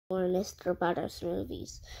more Mr. Butters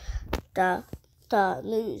movies. The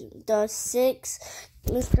six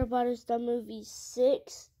Mr. Butters the movie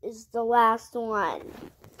 6 is the last one.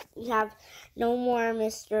 We have no more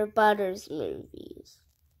Mr. Butters movies.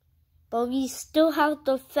 But we still have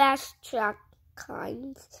the fast track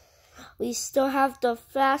kinds. We still have the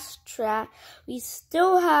fast track. We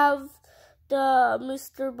still have the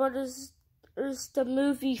Mr. Butters the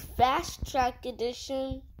movie fast track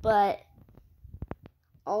edition, but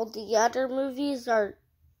all the other movies are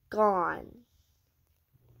gone.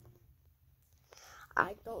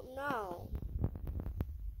 I don't know.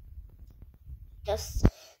 Just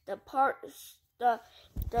the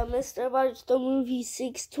Mr. Butters the movie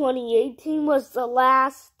 6 2018 was the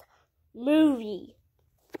last movie.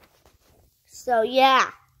 So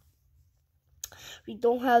yeah, we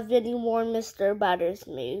don't have any more Mr. Butters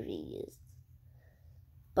movies.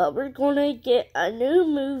 But we're gonna get a new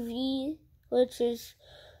movie, which is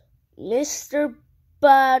Mr.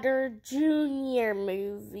 Butter Jr.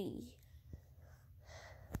 movie.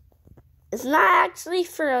 It's not actually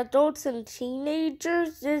for adults and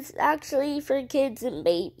teenagers. It's actually for kids and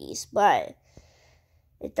babies, but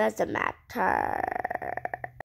it doesn't matter.